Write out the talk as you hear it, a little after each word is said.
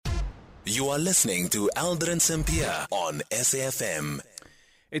You are listening to Aldrin Sampear on SAFM.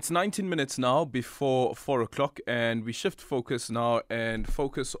 It's 19 minutes now before 4 o'clock, and we shift focus now and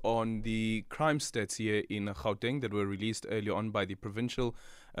focus on the crime stats here in Gauteng that were released earlier on by the Provincial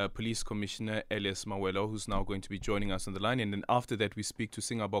Police Commissioner, Elias Mawela, who's now going to be joining us on the line. And then after that, we speak to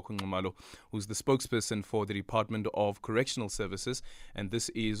Singaboko Ngumalo, who's the spokesperson for the Department of Correctional Services. And this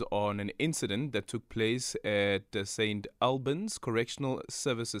is on an incident that took place at St. Albans Correctional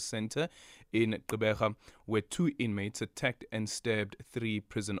Services Center in Gqeberha, where 2 inmates attacked and stabbed 3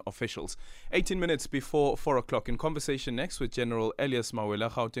 prison officials. 18 minutes before 4 o'clock. In conversation next with General Elias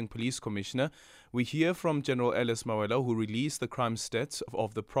Mawela, Gauten Police Commissioner, we hear from General Elias Mawela, who released the crime stats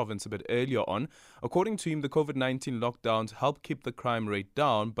of the province a bit earlier on. According to him, the COVID-19 lockdowns help keep the crime rate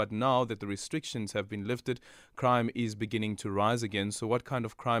down, but now that the restrictions have been lifted, crime is beginning to rise again. So what kind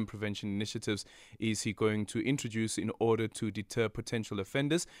of crime prevention initiatives is he going to introduce in order to deter potential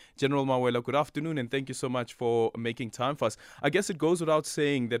offenders? General Mawela, good afternoon, and thank you so much for making time for us. I guess it goes without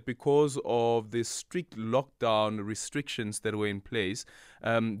saying that because of the strict lockdown restrictions that were in place,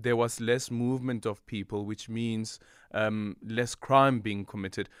 there was less movement of people, which means less crime being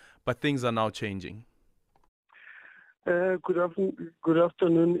committed. But things are now changing. Good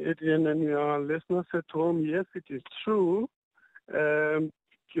afternoon, Adrian, and your listeners at home. Yes, it is true. The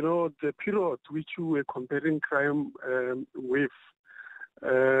period which we were comparing crime with,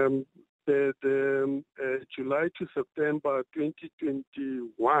 the July to September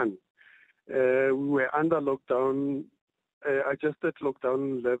 2021, we were under lockdown, adjusted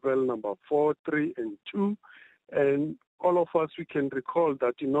lockdown level number 4, 3, and 2. And all of us, we can recall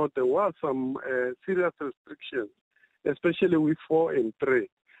that, there were some serious restrictions, especially with 4 and 3,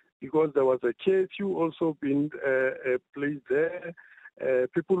 because there was a curfew also being placed there.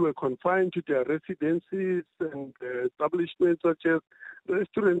 People were confined to their residences and establishments such as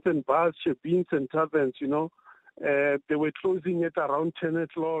restaurants and bars, shebeens and taverns, They were closing at around 10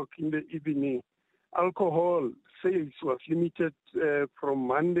 o'clock in the evening. Alcohol sales was limited from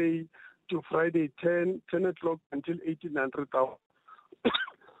Monday to Friday, 10 o'clock until 1800 hours.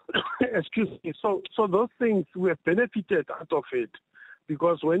 Excuse me. So those things we have benefited out of it,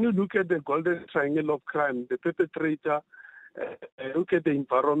 because when you look at the golden triangle of crime, the perpetrator, look at the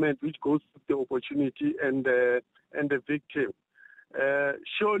environment which goes with the opportunity and the victim.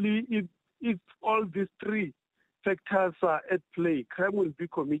 Surely, if all these 3 factors are at play, crime will be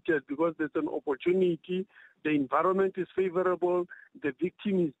committed because there's an opportunity, the environment is favorable, the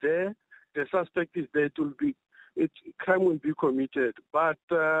victim is there, the suspect is there, crime will be committed. But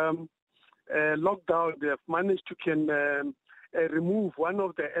lockdown, they have managed to remove one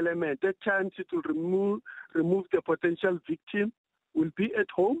of the elements. At times it will remove the potential victim, will be at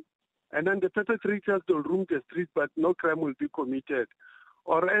home, and then the perpetrators will roam the street, but no crime will be committed.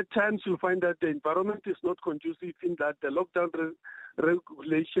 Or at times you'll find that the environment is not conducive in that the lockdown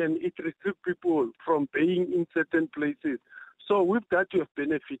regulation, it restricts people from being in certain places. So with that you have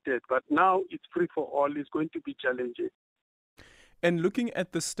benefited, but now it's free for all. It's going to be challenging. And looking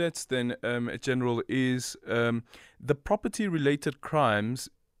at the stats then, General, is the property-related crimes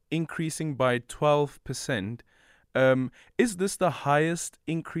increasing by 12%. Is this the highest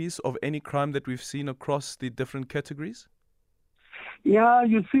increase of any crime that we've seen across the different categories? Yeah,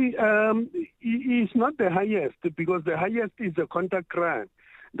 you see, it's not the highest, because the highest is the contact crime.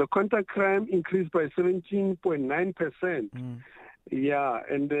 The contact crime increased by 17.9%. Yeah,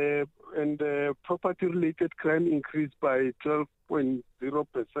 and the property-related crime increased by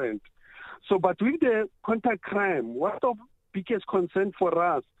 12.0%. So, but with the contact crime, what of biggest concern for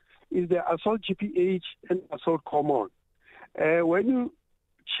us is the assault GPH and assault common. When you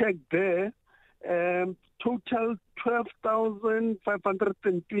check there, total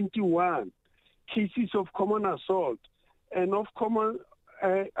 12,521 cases of common assault and of assault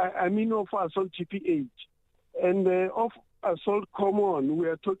GPH. And of assault common, we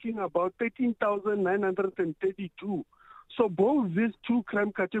are talking about 13,932. So both these 2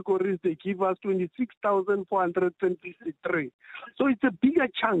 crime categories, they give us 26,423. So it's a bigger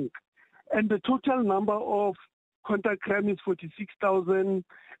chunk. And the total number of contact crime is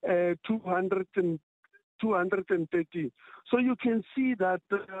 46,230. So you can see that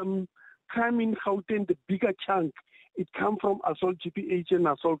crime in Gauteng, the bigger chunk, it comes from assault GPH and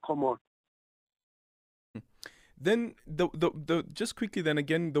assault common. Then just quickly then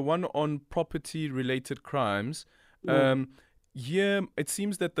again, the one on property-related crimes, here it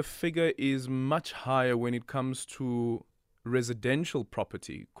seems that the figure is much higher when it comes to residential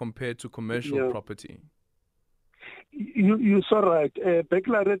property compared to commercial property. You saw right.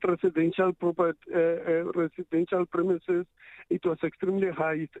 Baccalaureate residential residential premises, it was extremely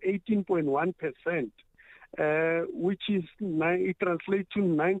high. It's 18.1%, which is it translates to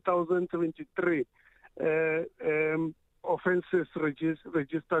 9,073 offences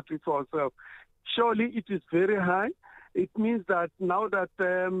registered with ourselves. Surely it is very high. It means that now that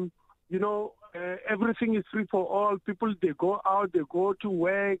everything is free for all. People, they go out, they go to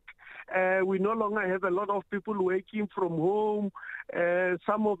work. We no longer have a lot of people working from home.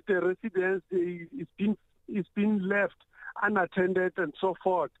 Some of the residents, it's been left unattended and so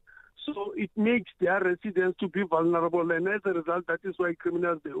forth. So it makes their residents to be vulnerable, and as a result, that is why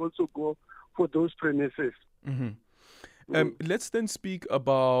criminals, they also go for those premises. Mm-hmm. Let's then speak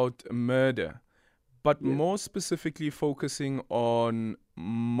about murder, but more specifically focusing on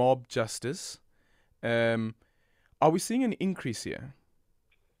mob justice. Are we seeing an increase here?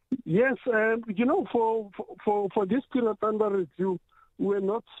 Yes, for this period under review, we're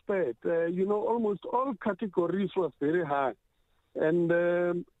not spared. Almost all categories was very high, and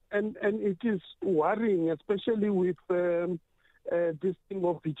it is worrying, especially with this thing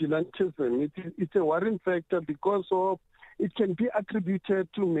of vigilantism. It's a worrying factor because of it can be attributed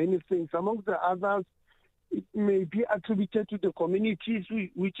to many things. Among the others, it may be attributed to the communities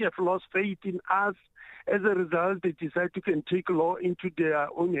which have lost faith in us. As a result, they decide to can take law into their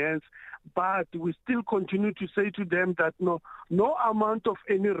own hands. But we still continue to say to them that no amount of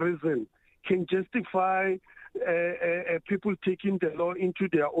any reason can justify people taking the law into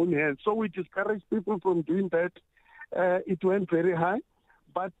their own hands. So we discourage people from doing that. It went very high.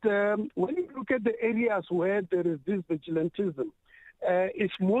 But when you look at the areas where there is this vigilantism,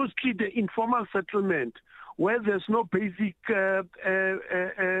 it's mostly the informal settlement where there's no basic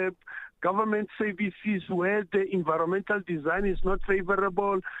government services, where the environmental design is not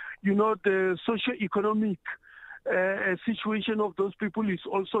favorable. The socio-economic situation of those people is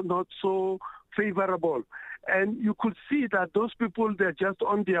also not so favorable. And you could see that those people, they're just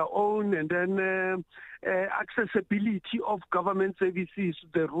on their own, and then accessibility of government services,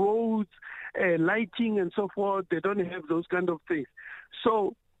 the roads, lighting and so forth, they don't have those kind of things.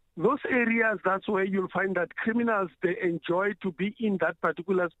 So those areas, that's where you'll find that criminals, they enjoy to be in that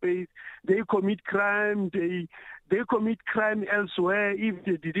particular space. They commit crime, they commit crime elsewhere. If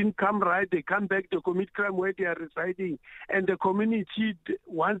they didn't come right, they come back, they commit crime where they are residing. And the community,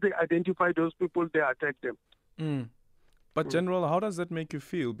 once they identify those people, they attack them. But General, how does that make you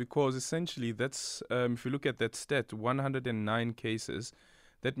feel? Because essentially that's, if you look at that stat, 109 cases,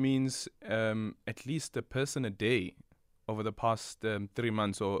 that means at least a person a day over the past 3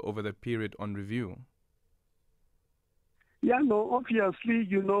 months or over the period on review. Yeah, no, obviously,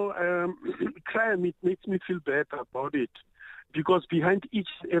 crime, it makes me feel better about it. Because behind each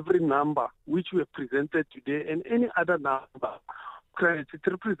and every number which we have presented today and any other number, crime, it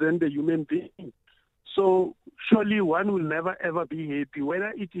represents a human being. So surely one will never ever be happy.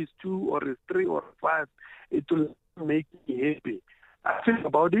 Whether it is 2 or 3 or 5, it will make me happy. I think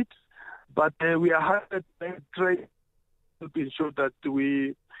about it, but we are hard trying to ensure that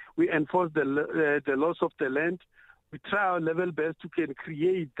we enforce the laws of the land. We try our level best to can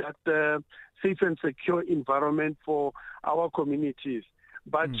create that safe and secure environment for our communities.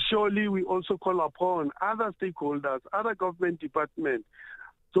 But surely we also call upon other stakeholders, other government departments,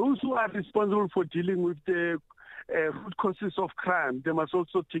 those who are responsible for dealing with the root causes of crime. They must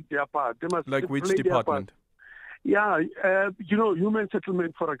also take their part. They must like which department? Yeah, human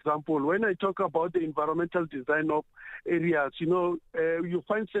settlement, for example. When I talk about the environmental design of areas, you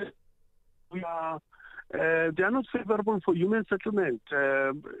find that they are not favorable for human settlement.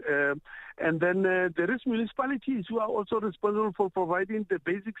 And then there is municipalities who are also responsible for providing the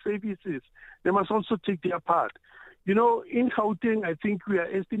basic services. They must also take their part. In Gauteng, I think we are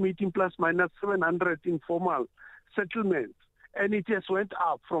estimating plus minus 700 informal settlements. And it has went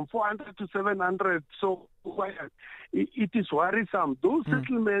up from 400 to 700. So it is worrisome. Those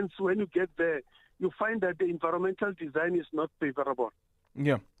settlements, when you get there, you find that the environmental design is not favorable.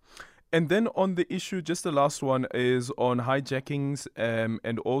 Yeah. And then on the issue, just the last one is on hijackings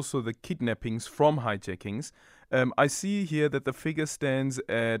and also the kidnappings from hijackings. I see here that the figure stands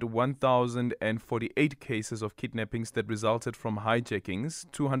at 1,048 cases of kidnappings that resulted from hijackings.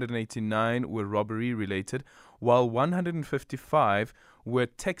 289 were robbery related, while 155 were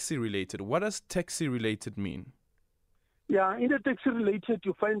taxi related. What does taxi related mean? Yeah, in the taxi related,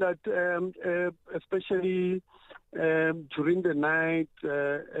 you find that especially during the night,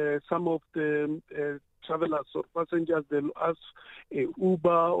 some of the travelers or passengers, they'll ask Uber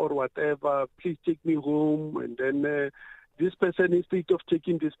or whatever, please take me home. And then this person, instead of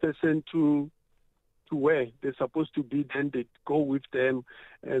taking this person to to where they're supposed to be, then they go with them.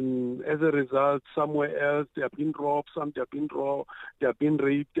 And as a result, somewhere else, they have been robbed, some they have been they have been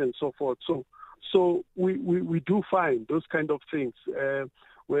raped, and so forth. So we do find those kind of things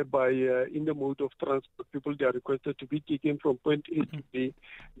whereby in the mode of transport, people, they are requested to be taken from point A to B.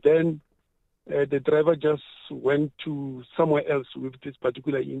 Then the driver just went to somewhere else with this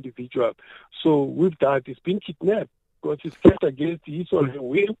particular individual. So with that, he's been kidnapped because he's kept against his or her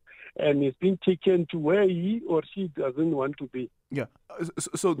will, and he's been taken to where he or she doesn't want to be. Yeah.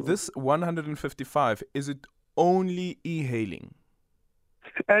 So this 155, is it only e-hailing?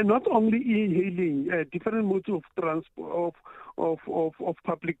 Not only e-hailing, different modes of transport, of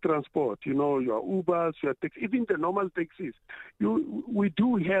public transport. You know, your Ubers, your taxis, even the normal taxis. We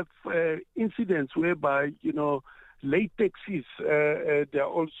do have incidents whereby, you know, late taxis, they are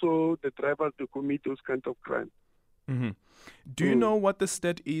also the drivers to commit those kinds of crimes. Mm-hmm. Do you know what the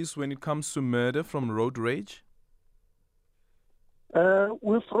stat is when it comes to murder from road rage?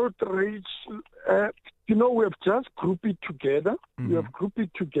 With road rage, you know, we have just grouped it together. Mm-hmm. We have grouped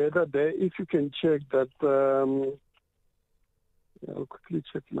it together there. If you can check that, I'll quickly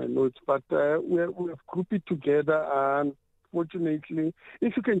check my notes, but we have grouped it together. And fortunately,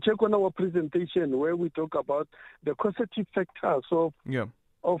 if you can check on our presentation where we talk about the causative factors of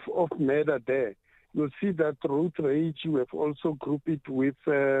murder there, you'll see that road rage, we have also grouped it with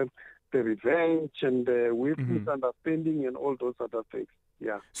the revenge and with misunderstanding and all those other things.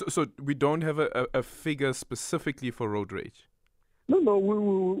 Yeah. So we don't have a figure specifically for road rage? No,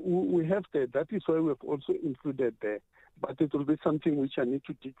 we have that. That is why we have also included there. But it will be something which I need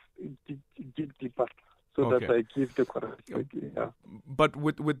to dig deeper so that I give the correct figure. Yeah. But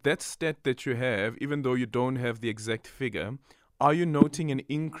with that stat that you have, even though you don't have the exact figure, are you noting an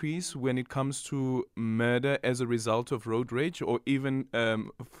increase when it comes to murder as a result of road rage, or even,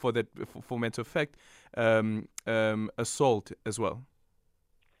 for matter of fact, assault as well?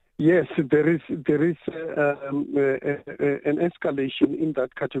 Yes, there is an escalation in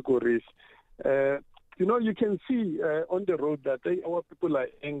that categories. You know, you can see on the road that our people are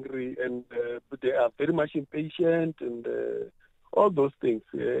angry and they are very much impatient and all those things.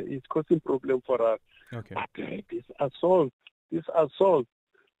 It's causing problem for us. Okay. This assault,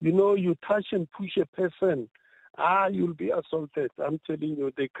 you know, you touch and push a person, you'll be assaulted. I'm telling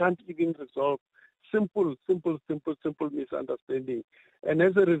you, they can't even resolve simple misunderstanding. And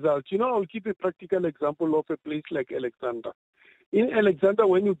as a result, you know, I'll give a practical example of a place like Alexander. In Alexander,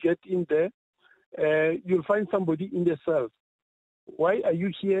 when you get in there, you'll find somebody in the cell. Why are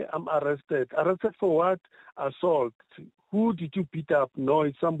you here? I'm arrested. Arrested for what? Assault. Who did you beat up? No,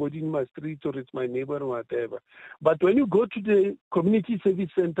 it's somebody in my street or it's my neighbor or whatever. But when you go to the community service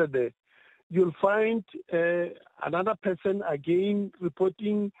center there, you'll find another person again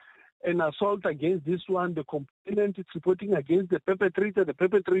reporting an assault against this one. The complainant is reporting against the perpetrator. The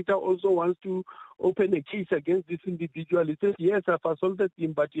perpetrator also wants to open a case against this individual. He says, yes, I've assaulted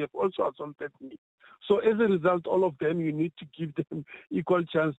him, but you have also assaulted me. So as a result, all of them, you need to give them equal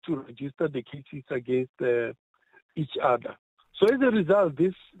chance to register the cases against each other. So as a result,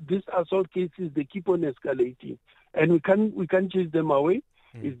 these assault cases, they keep on escalating. And we can't chase them away.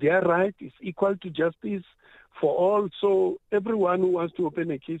 It's their right. It's equal to justice for all. So everyone who wants to open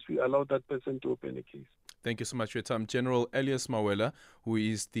a case, we allow that person to open a case. Thank you so much for your time. General Elias Mawela, who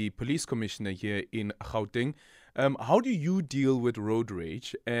is the police commissioner here in Gauteng. How do you deal with road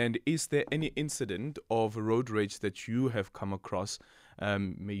rage? And is there any incident of road rage that you have come across?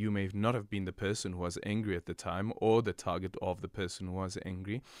 You may not have been the person who was angry at the time or the target of the person who was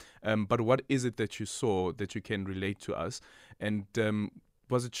angry. But what is it that you saw that you can relate to us? And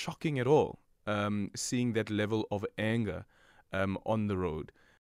was it shocking at all, seeing that level of anger on the road?